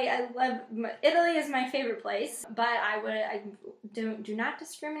 Yeah, I love Italy is my favorite place, but I do not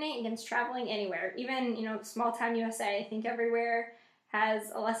discriminate against traveling anywhere. Even small town USA. I think everywhere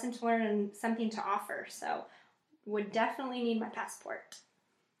has a lesson to learn and something to offer. So, would definitely need my passport.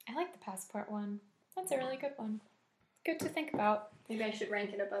 I like the passport one. That's a really good one. Good to think about. Maybe I should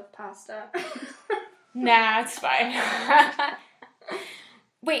rank it above pasta. Nah, it's fine.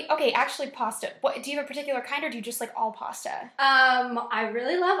 Wait, okay, actually pasta. What, do you have a particular kind, or do you just like all pasta? I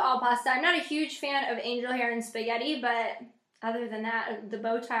really love all pasta. I'm not a huge fan of angel hair and spaghetti, but Other than that, the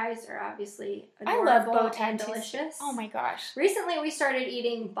bow ties are obviously I adorable love bow ties. and delicious. Oh my gosh. Recently, we started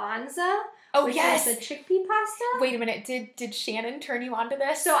eating banza, which yes. is a chickpea pasta. Wait a minute. Did Shannon turn you onto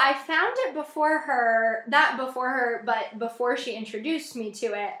this? So I found it before her, not before her, but before she introduced me to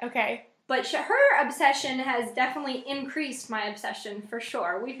it. Okay. But her obsession has definitely increased my obsession, for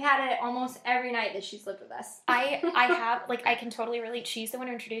sure. We've had it almost every night that she's lived with us. I have, like, I can totally relate. She's the one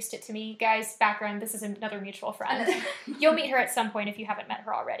who introduced it to me. Guys, background, this is another mutual friend. You'll meet her at some point if you haven't met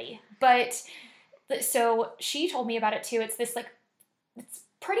her already. But, so, she told me about it, too. It's this, like, it's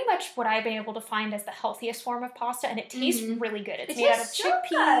pretty much what I've been able to find as the healthiest form of pasta, and it tastes really good. It's made out of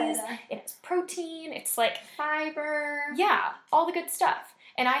chickpeas, it has protein, it's, like... fiber. Yeah, all the good stuff.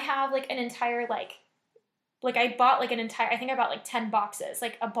 And I have, like, an entire, like I bought, like, I think I bought, like, 10 boxes,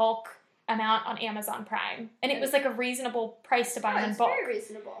 like, a bulk amount on Amazon Prime. And it was, like, a reasonable price to buy them in bulk. It's very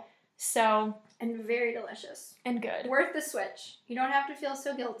reasonable. So. And very delicious. And good. Worth the switch. You don't have to feel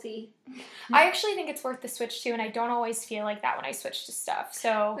so guilty. I actually think it's worth the switch, too, and I don't always feel like that when I switch to stuff,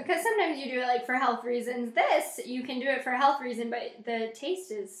 so. Because sometimes you do it, like, for health reasons. This, you can do it for a health reason, but the taste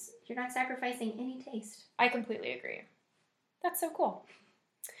is, you're not sacrificing any taste. I completely agree. That's so cool.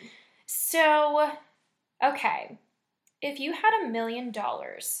 So, okay, if you had $1 million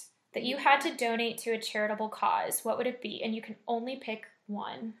that you had to donate to a charitable cause, what would it be? And you can only pick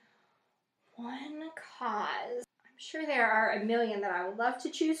one. One cause. I'm sure there are a million that I would love to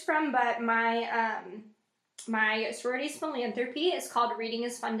choose from, but my sorority's philanthropy is called Reading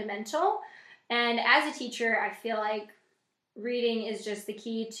is Fundamental. And as a teacher, I feel like reading is just the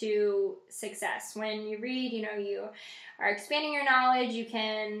key to success. When you read, you are expanding your knowledge, you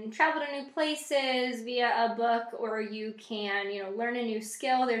can travel to new places via a book, or you can, learn a new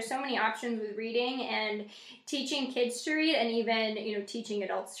skill. There's so many options with reading, and teaching kids to read, and even, teaching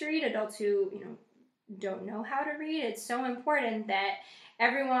adults to read, adults who, don't know how to read. It's so important that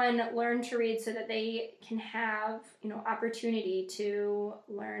everyone learn to read so that they can have, opportunity to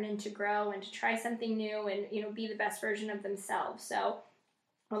learn and to grow and to try something new and, be the best version of themselves. So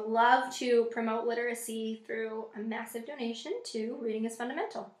I would love to promote literacy through a massive donation to Reading is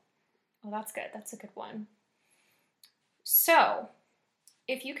Fundamental. Well, that's good. That's a good one. So,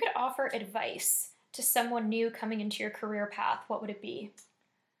 if you could offer advice to someone new coming into your career path, what would it be?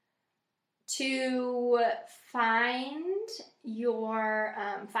 To find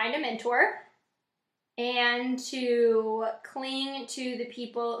a mentor and to cling to the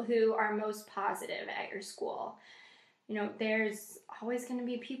people who are most positive at your school. There's always going to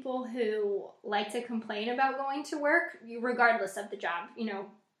be people who like to complain about going to work, regardless of the job,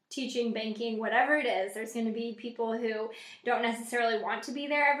 teaching, banking, whatever it is. There's going to be people who don't necessarily want to be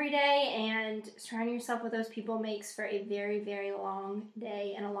there every day, and surrounding yourself with those people makes for a very, very long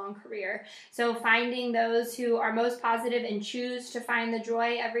day and a long career. So finding those who are most positive and choose to find the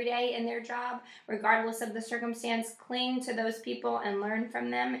joy every day in their job, regardless of the circumstance, cling to those people and learn from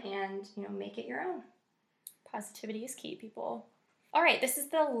them and, make it your own. Positivity is key, people. All right, this is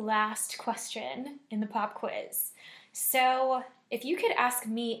the last question in the pop quiz. So, if you could ask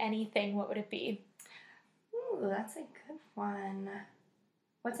me anything, what would it be? Ooh, that's a good one.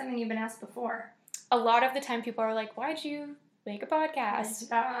 What's something you've been asked before? A lot of the time people are like, why'd you make a podcast?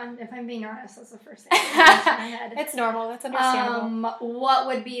 If I'm being honest, that's the first thing that comes to my head. It's normal. That's understandable. What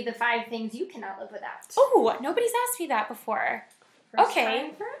would be the 5 things you cannot live without? Oh, nobody's asked me that before. First okay.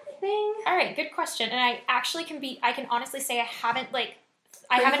 time for everything. All right, good question. And I actually I can honestly say I haven't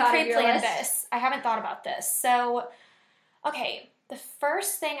pre-planned this. I haven't thought about this. So, okay, the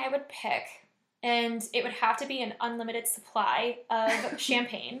first thing I would pick, and it would have to be an unlimited supply of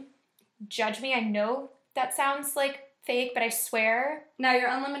champagne. Judge me, I know that sounds like fake, but I swear. Now, your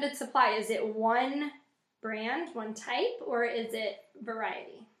unlimited supply, is it one brand, one type, or is it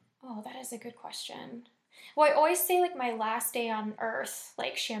variety? Oh, that is a good question. Well, I always say, like, my last day on Earth,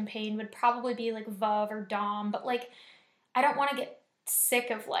 like, champagne would probably be, like, Veuve or Dom, but, like, I don't want to get sick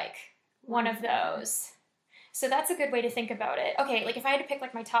of, like, one of those. So that's a good way to think about it. Okay, like, if I had to pick,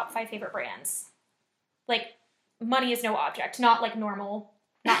 like, my top 5 favorite brands, like, money is no object, not, like, normal,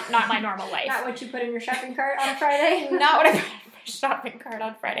 not my normal life. Not what you put in your shopping cart on Friday? Not what I put in my shopping cart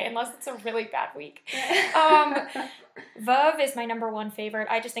on Friday, unless it's a really bad week. Veuve is my number 1 favorite.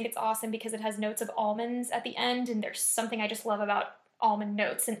 I just think it's awesome because it has notes of almonds at the end, and there's something I just love about almond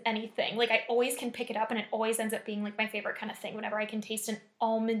notes in anything. Like, I always can pick it up, and it always ends up being, like, my favorite kind of thing whenever I can taste an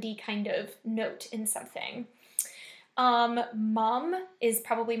almondy kind of note in something. Mum is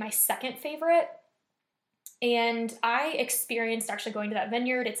probably my second favorite. And I experienced actually going to that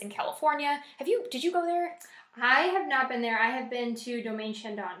vineyard. It's in California. Did you go there? I have not been there. I have been to Domaine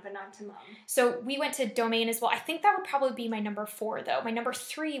Chandon, but not to Mum. So we went to Domaine as well. I think that would probably be my number 4, though. My number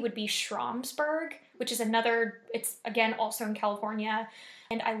 3 would be Schramsberg, which is it's again also in California.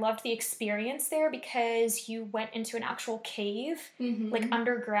 And I loved the experience there because you went into an actual cave, like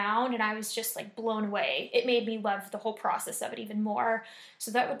underground, and I was just like blown away. It made me love the whole process of it even more.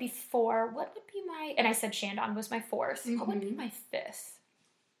 So that would be 4. What would be and I said Chandon was my 4th. What would be my 5th?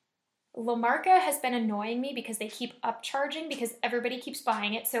 La Marca has been annoying me because they keep upcharging because everybody keeps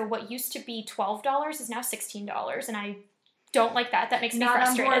buying it. So what used to be $12 is now $16, and I don't like that. That makes me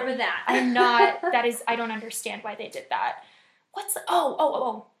frustrated. Not on board with that. I don't understand why they did that.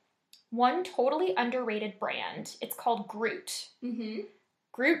 One totally underrated brand. It's called Groot.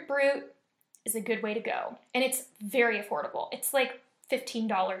 Groot Brute is a good way to go. And it's very affordable. It's like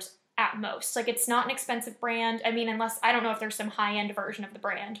 $15 at most. Like, it's not an expensive brand. I mean, I don't know if there's some high-end version of the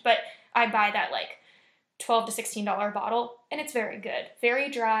brand, but I buy that like $12 to $16 bottle, and it's very good. Very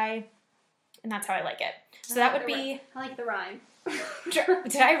dry, and that's how I like it. So that would be... I like the rhyme.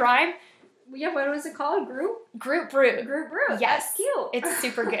 Did I rhyme? Yeah, what was it called? Groot Brute. Groot Brute. Yes. That's cute. It's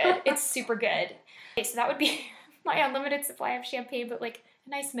super good. It's super good. Okay, so that would be my unlimited supply of champagne, but like a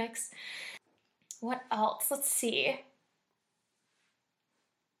nice mix. What else? Let's see.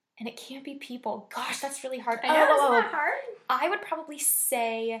 And it can't be people. Gosh, that's really hard. I know, isn't that hard? I would probably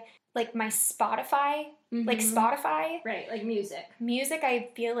say like my Spotify. Like Spotify. Right, like music. Music, I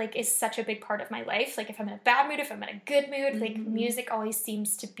feel like, is such a big part of my life. Like, if I'm in a bad mood, if I'm in a good mood, like, music always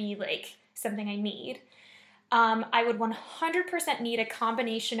seems to be, like, something I need. I would 100% need a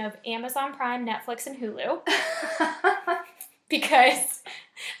combination of Amazon Prime, Netflix, and Hulu. Because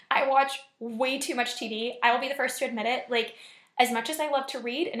I watch way too much TV. I will be the first to admit it. Like, as much as I love to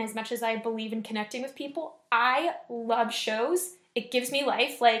read and as much as I believe in connecting with people, I love shows. It gives me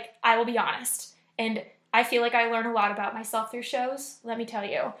life. Like, I will be honest. And I feel like I learn a lot about myself through shows, let me tell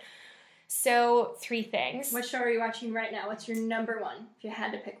you. So, 3 things. What show are you watching right now? What's your number 1, if you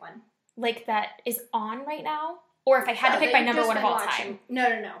had to pick one? Like, that is on right now? Or if I had to pick my number 1 of all time?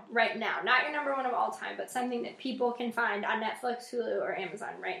 No. Right now. Not your number 1 of all time, but something that people can find on Netflix, Hulu, or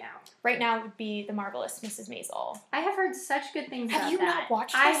Amazon right now. Right now it would be The Marvelous Mrs. Maisel. I have heard such good things about that. Have you not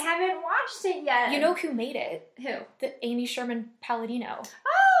watched this? I haven't watched it yet. You know who made it? Who? The Amy Sherman Palladino.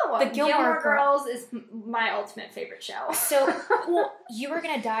 Oh! The Gilmore Girls is my ultimate favorite show. So, well, you were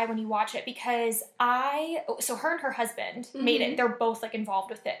going to die when you watch it because so her and her husband made it. They're both, like, involved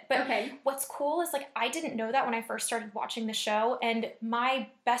with it. But what's cool is, like, I didn't know that when I first started watching the show, and my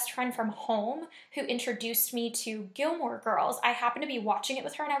best friend from home who introduced me to Gilmore Girls, I happened to be watching it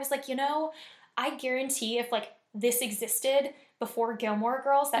with her, and I was like, I guarantee if, like, this existed before Gilmore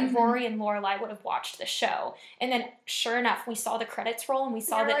Girls, that Rory and Lorelai would have watched the show. And then, sure enough, we saw the credits roll, and we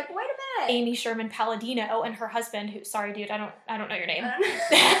saw that like, wait a minute. Amy Sherman Palladino and her husband, who, sorry, dude, I don't know your name.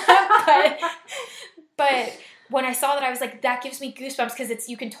 but when I saw that, I was like, that gives me goosebumps because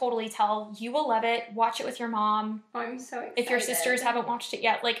you can totally tell. You will love it. Watch it with your mom. Oh, I'm so excited. If your sisters haven't watched it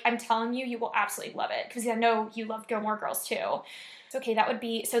yet, like, I'm telling you, you will absolutely love it because I know you love Gilmore Girls too. Okay,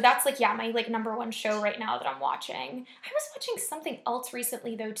 that's like, my like number 1 show right now that I'm watching. I was watching something else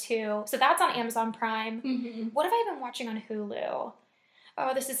recently though too. So that's on Amazon Prime. What have I been watching on Hulu?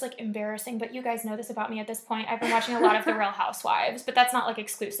 Oh, this is like embarrassing, but you guys know this about me at this point. I've been watching a lot of The Real Housewives, but that's not like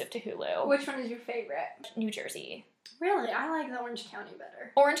exclusive to Hulu. Which one is your favorite? New Jersey. Really? I like the Orange County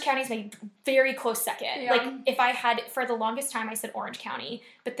better. Orange County's my very close second. Yeah. Like, if I had, for the longest time, I said Orange County.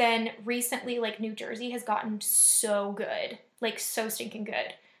 But then recently, like, New Jersey has gotten so good. Like, so stinking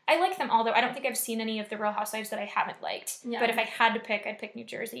good. I like them all, though. I don't think I've seen any of the Real Housewives that I haven't liked. Yeah. But if I had to pick, I'd pick New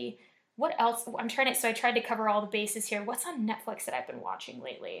Jersey. What else? So I tried to cover all the bases here. What's on Netflix that I've been watching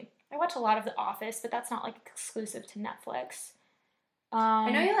lately? I watch a lot of The Office, but that's not, like, exclusive to Netflix.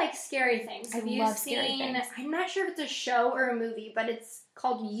 I know you like scary things. Have you love seen, scary things. I'm not sure if it's a show or a movie, but it's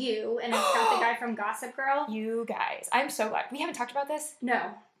called You, and it's got the guy from Gossip Girl. You guys. I'm so glad. We haven't talked about this?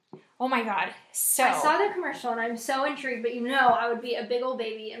 No. Oh my god. So I saw the commercial, and I'm so intrigued, but I would be a big old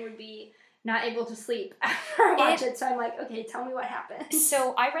baby and would be not able to sleep after I watch it. So I'm like, okay, tell me what happened.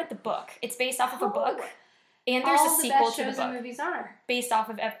 So I read the book. It's based off of a book. And there's a sequel to the book. All the best shows and movies are. Based off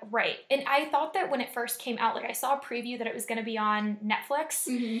of, right. And I thought that when it first came out, like, I saw a preview that it was going to be on Netflix.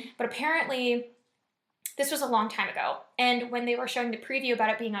 But apparently, this was a long time ago. And when they were showing the preview about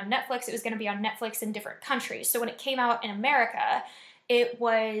it being on Netflix, it was going to be on Netflix in different countries. So when it came out in America, it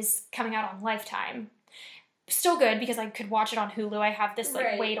was coming out on Lifetime. Still good because I could watch it on Hulu. I have this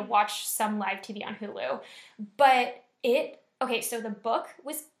way to watch some live TV on Hulu. But so the book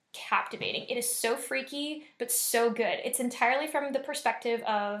was captivating. It is so freaky, but so good. It's entirely from the perspective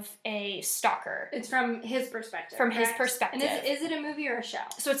of a stalker. It's from his perspective. From his perspective. And is it a movie or a show?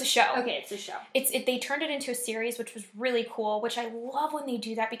 So it's a show. Okay, it's a show. They turned it into a series, which was really cool, which I love when they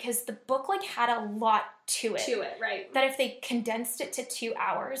do that because the book like had a lot to it. Right. That if they condensed it to 2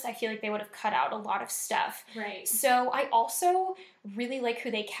 hours, I feel like they would have cut out a lot of stuff. Right. So I also really like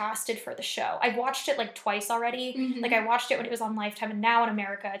who they casted for the show. I've watched it like twice already. Mm-hmm. Like I watched it when it was on Lifetime, and now in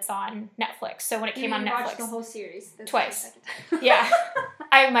America it's on Netflix. So when it came on Netflix, watched the whole series twice. Yeah,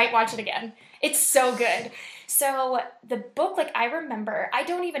 I might watch it again. It's so good. So the book, like I remember, I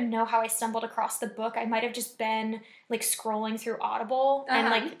don't even know how I stumbled across the book. I might have just been like scrolling through Audible and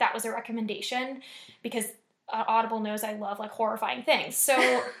like that was a recommendation because Audible knows I love like horrifying things.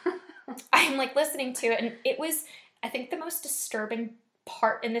 So I'm like listening to it, and it was, I think the most disturbing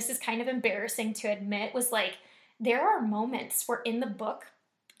part, and this is kind of embarrassing to admit, was like there are moments where in the book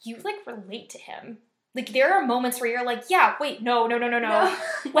you like relate to him. Like there are moments where you're like, yeah, wait, no. Like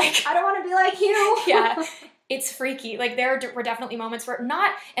I don't want to be like you. Yeah. It's freaky. Like there were definitely moments where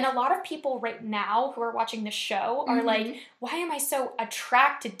and a lot of people right now who are watching the show are like, why am I so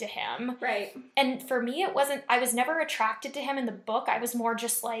attracted to him? Right. And for me, I was never attracted to him in the book. I was more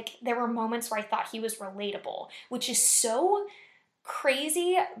just like, there were moments where I thought he was relatable, which is so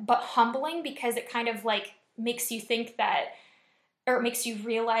crazy, but humbling because it kind of like makes you think that, or it makes you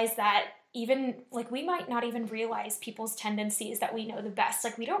realize that even like we might not even realize people's tendencies that we know the best.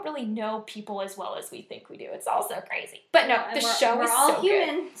 Like we don't really know people as well as we think we do. It's all so crazy. But no, the show is so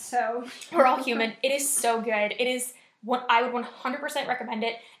good. So we're all human. It is so good. It is what I would 100% recommend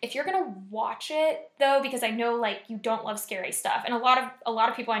it. If you're gonna watch it though, because I know like you don't love scary stuff, and a lot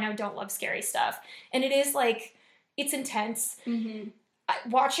of people I know don't love scary stuff, and it is like it's intense.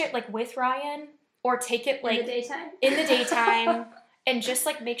 Watch it like with Ryan, or take it like in the daytime. And just,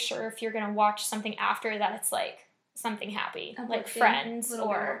 like, make sure if you're going to watch something after that it's, like, something happy. Like Friends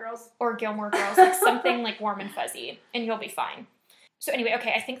or Gilmore Girls. Like, something, like, warm and fuzzy. And you'll be fine. So, anyway,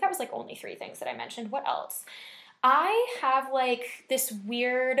 okay, I think that was, like, only 3 things that I mentioned. What else? I have, like, this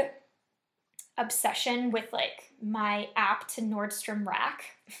weird obsession with, like, my app to Nordstrom Rack.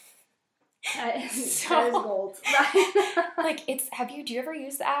 That is bold. Like, do you ever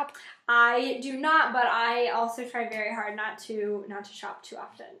use the app? I do not, but I also try very hard not to shop too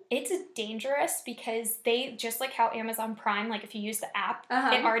often. It's dangerous because they, just like how Amazon Prime, like if you use the app,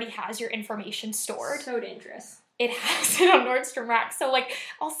 it already has your information stored. So dangerous. It has it on Nordstrom Rack. So like,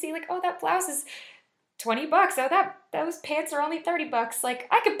 I'll see like, oh, that blouse is $20. Oh, those pants are only $30. Like,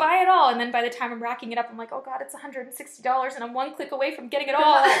 I could buy it all. And then by the time I'm racking it up, I'm like, oh God, it's $160 and I'm one click away from getting it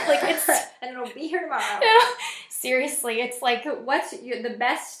all. Like, it's... and it'll be here tomorrow. Seriously, it's like... What's the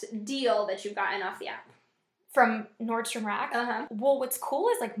best deal that you've gotten off the app? From Nordstrom Rack? Well, what's cool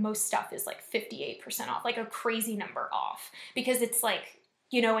is, like, most stuff is, like, 58% off. Like, a crazy number off. Because it's, like,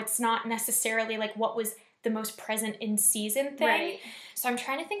 you know, it's not necessarily, like, what was the most present in season thing. Right. So I'm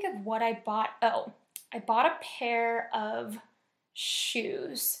trying to think of what I bought. Oh, I bought a pair of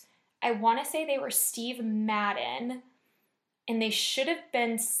shoes. I want to say they were Steve Madden, and they should have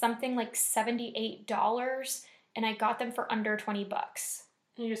been something like $78, and I got them for under $20.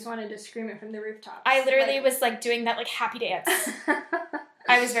 You just wanted to scream it from the rooftops. I literally was like doing that like happy dance.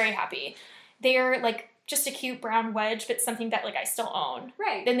 I was very happy. They're like just a cute brown wedge, but something that like I still own.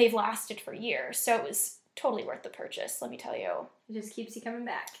 Right. Then they've lasted for years, so it was totally worth the purchase, let me tell you. It just keeps you coming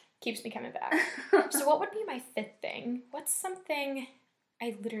back. Keeps me coming back. So what would be my 5th thing? What's something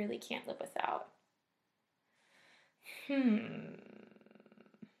I literally can't live without? I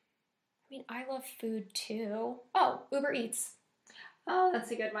mean, I love food too. Oh, Uber Eats. Oh, that's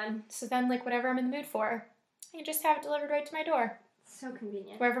a good one. So then, like, whatever I'm in the mood for, I can just have it delivered right to my door. So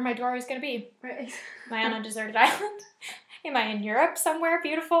convenient. Wherever my door is going to be. Right. Am I on a deserted island? Am I in Europe somewhere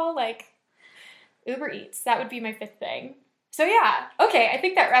beautiful? Like, Uber Eats. That would be my 5th thing. So yeah, okay, I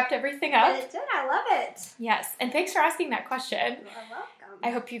think that wrapped everything up. It did, I love it. Yes, and thanks for asking that question. You're welcome.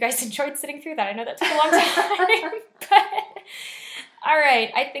 I hope you guys enjoyed sitting through that. I know that took a long time. But, all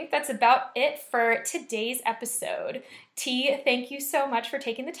right, I think that's about it for today's episode. T, thank you so much for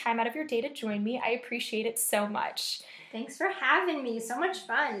taking the time out of your day to join me. I appreciate it so much. Thanks for having me. So much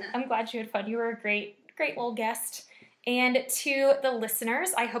fun. I'm glad you had fun. You were a great little guest. And to the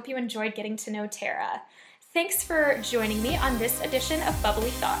listeners, I hope you enjoyed getting to know Tara. Thanks for joining me on this edition of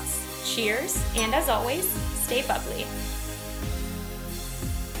Bubbly Thoughts. Cheers, and as always, stay bubbly.